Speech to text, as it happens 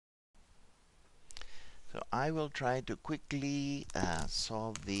So I will try to quickly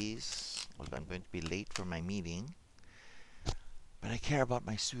solve these. Well, I'm going to be late for my meeting, but I care about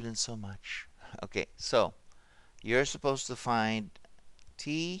my students so much. Okay, so you're supposed to find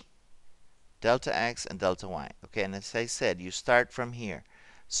t, delta x, and delta y. Okay, and as I said, you start from here.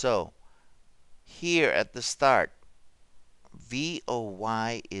 So here at the start,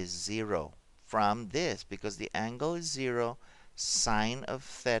 VOY is 0 from this because the angle is 0, sine of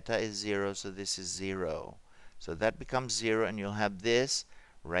theta is 0, so this is 0. So that becomes 0, and you'll have this.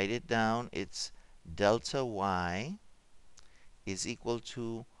 Write it down. It's delta y is equal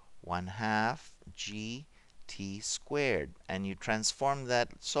to 1/2 gt squared. And you transform that,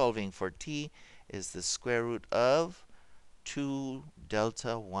 solving for t is the square root of 2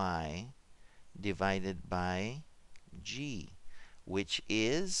 delta y divided by g, which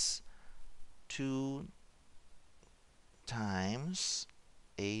is 2 times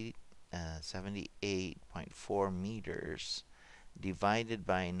 78.4 meters divided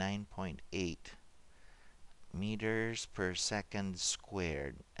by 9.8 meters per second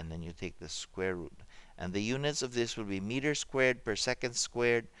squared, and then you take the square root. And the units of this will be meters squared per second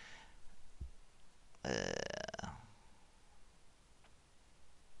squared.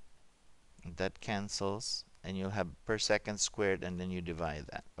 That cancels, and you'll have per second squared, and then you divide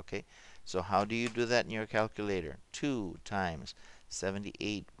that. Okay, so how do you do that in your calculator? 2 times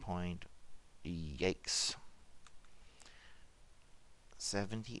 78 point, yikes,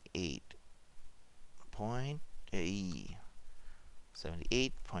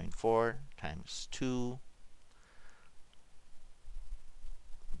 78.4 times 2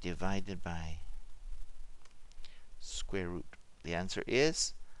 divided by square root. The answer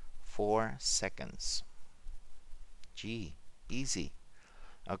is 4 seconds. Gee, easy.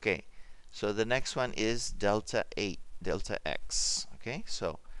 Okay, so the next one is delta x. Okay,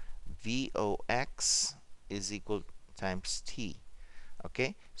 so VOX is equal times t.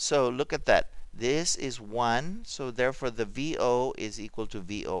 Okay, so look at that. This is 1, so therefore the VO is equal to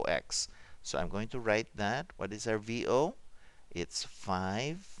VOX. So I'm going to write that. What is our VO? It's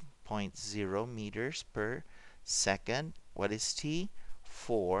 5.0 meters per second. What is t?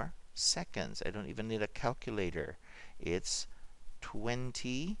 4 seconds. I don't even need a calculator. It's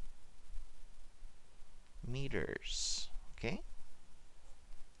 20 meters. Okay?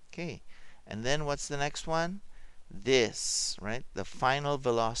 Okay. And then what's the next one? This, right? The final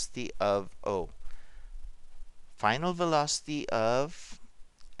velocity of final velocity of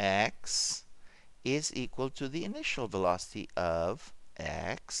x is equal to the initial velocity of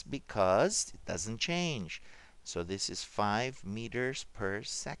x because it doesn't change. So this is 5 meters per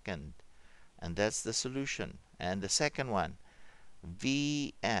second. And that's the solution. And the second one,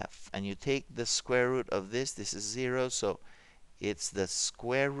 VF, and you take the square root of this. This is 0, so it's the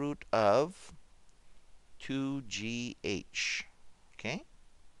square root of 2GH, okay?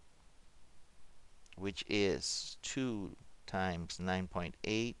 Which is 2 times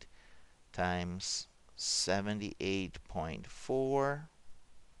 9.8 times 78.4.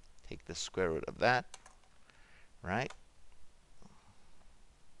 Take the square root of that, right?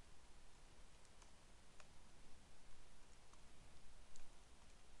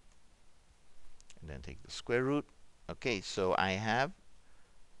 And then take the square root. Okay, so I have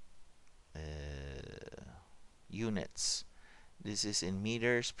units. This is in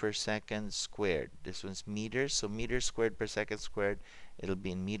meters per second squared. This one's meters, so meters squared per second squared. It'll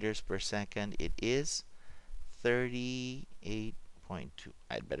be in meters per second. It is 38.2.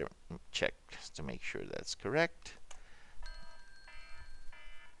 I'd better check just to make sure that's correct.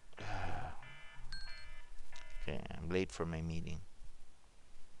 Okay, I'm late for my meeting.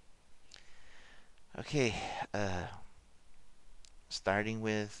 Okay, starting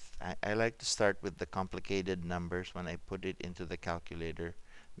with, I like to start with the complicated numbers when I put it into the calculator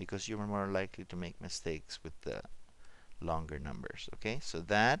because you're more likely to make mistakes with the longer numbers. Okay, so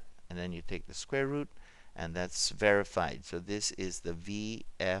that, and then you take the square root, and that's verified. So this is the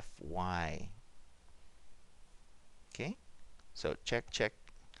VFY. Okay, so check, check.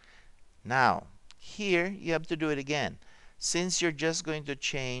 Now, here you have to do it again. Since you're just going to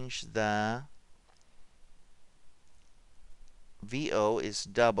change the VO is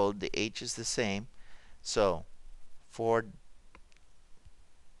doubled, the H is the same. So for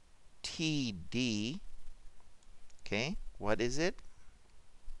TD, okay, what is it?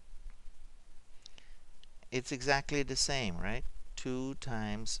 It's exactly the same, right? 2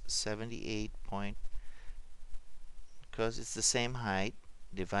 times 78 point, because it's the same height,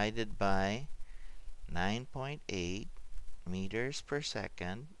 divided by 9.8 meters per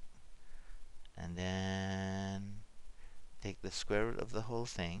second, and then take the square root of the whole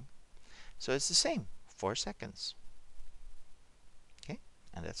thing. So it's the same, 4 seconds. Okay,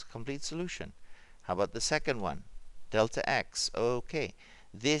 and that's a complete solution. How about the second one? Delta x. Okay,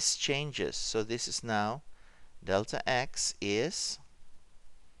 this changes. So this is now delta x is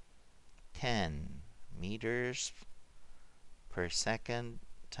 10 meters per second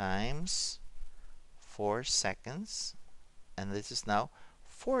times 4 seconds. And this is now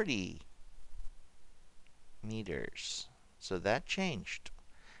 40 meters. So that changed.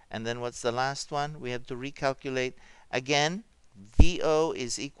 And then what's the last one? We have to recalculate. Again, VO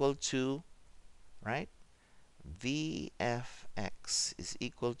is equal to, right? VFX is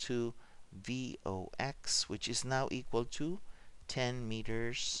equal to VOX, which is now equal to 10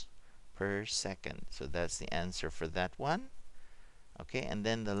 meters per second. So that's the answer for that one. Okay, and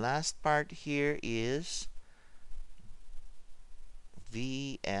then the last part here is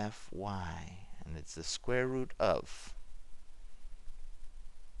VFY, and it's the square root of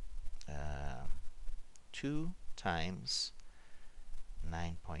 2 times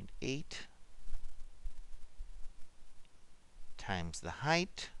 9.8 times the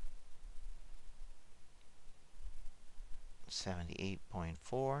height,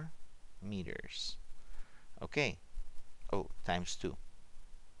 78.4 meters. Okay. Oh, times 2.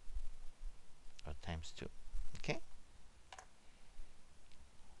 Oh, times 2. Okay.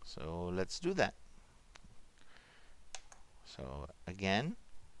 So let's do that. So again,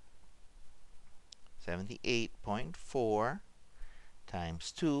 78.4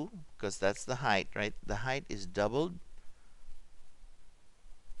 times 2, because that's the height, right? The height is doubled.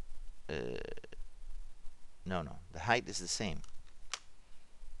 No, the height is the same.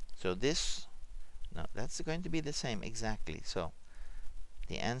 So this, no, that's going to be the same exactly. So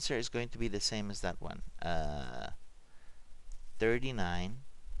the answer is going to be the same as that one.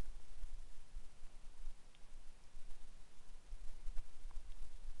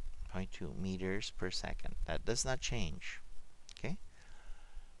 39.2 meters per second. That does not change. Okay.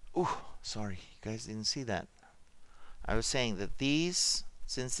 Ooh, sorry, you guys didn't see that. I was saying that these,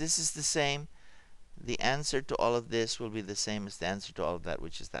 since this is the same, the answer to all of this will be the same as the answer to all of that,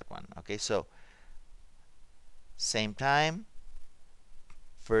 which is that one. Okay, so same time,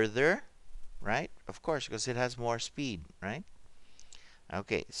 further, right? Of course, because it has more speed, right?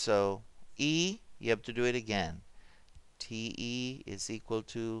 Okay, so E, you have to do it again. TE is equal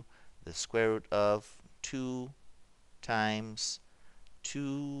to the square root of 2 times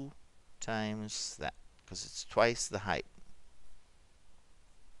 2 times that, because it's twice the height.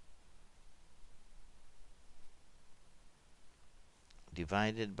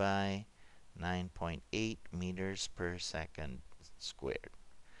 Divided by 9.8 meters per second squared.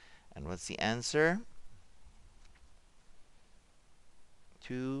 And what's the answer?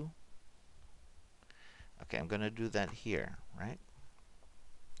 2. Okay, I'm going to do that here, right?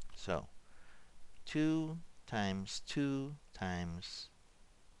 So 2 times 2 times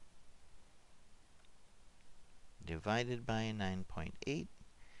divided by 9.8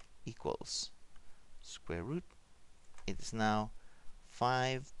 equals square root. It is now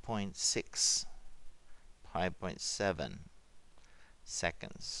 5.6, 5.7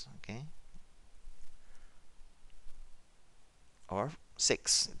 seconds, okay? Or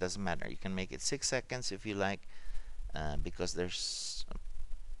 6, it doesn't matter. You can make it 6 seconds if you like, because there's,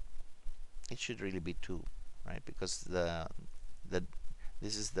 it should really be 2, right? Because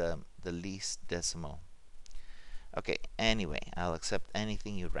this is the least decimal. Okay, anyway, I'll accept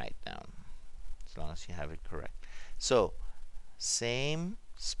anything you write down, as long as you have it correct. So, same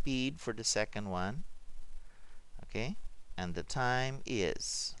speed for the second one, okay? And the time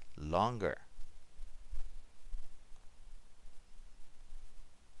is longer.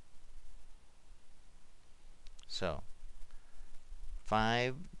 So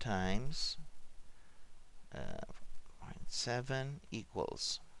 5 times 0.7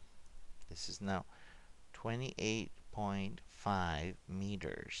 equals, this is now 28.5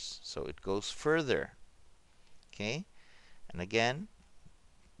 meters. So it goes further. Okay? And again,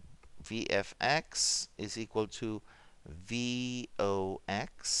 VFX is equal to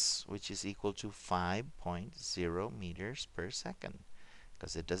VOX, which is equal to 5.0 meters per second,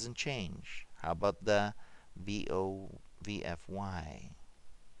 because it doesn't change. How about the VFY?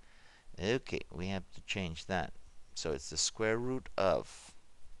 Okay, we have to change that. So it's the square root of,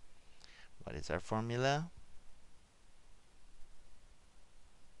 what is our formula?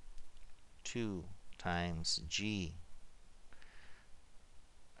 2 times G.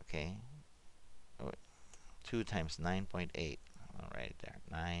 Okay. Oh, 2 times 9.8. I'll write it there.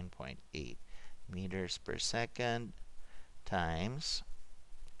 9.8 meters per second times,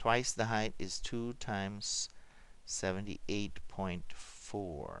 twice the height is 2 times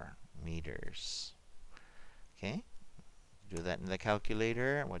 78.4 meters. Okay, do that in the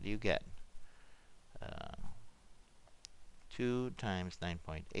calculator. What do you get? 2 times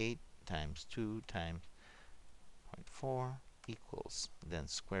 9.8 times 2 times 0.4 equals, then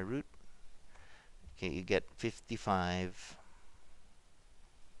square root. Okay, you get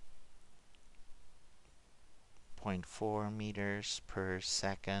 55.4 meters per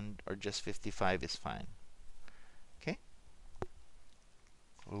second, or just 55 is fine. Okay?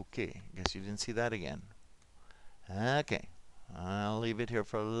 Okay, guess you didn't see that again. Okay, I'll leave it here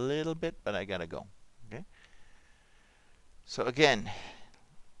for a little bit, but I gotta go. Okay? So again,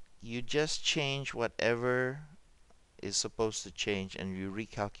 you just change whatever is supposed to change and you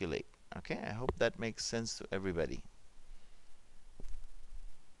recalculate. Okay, I hope that makes sense to everybody.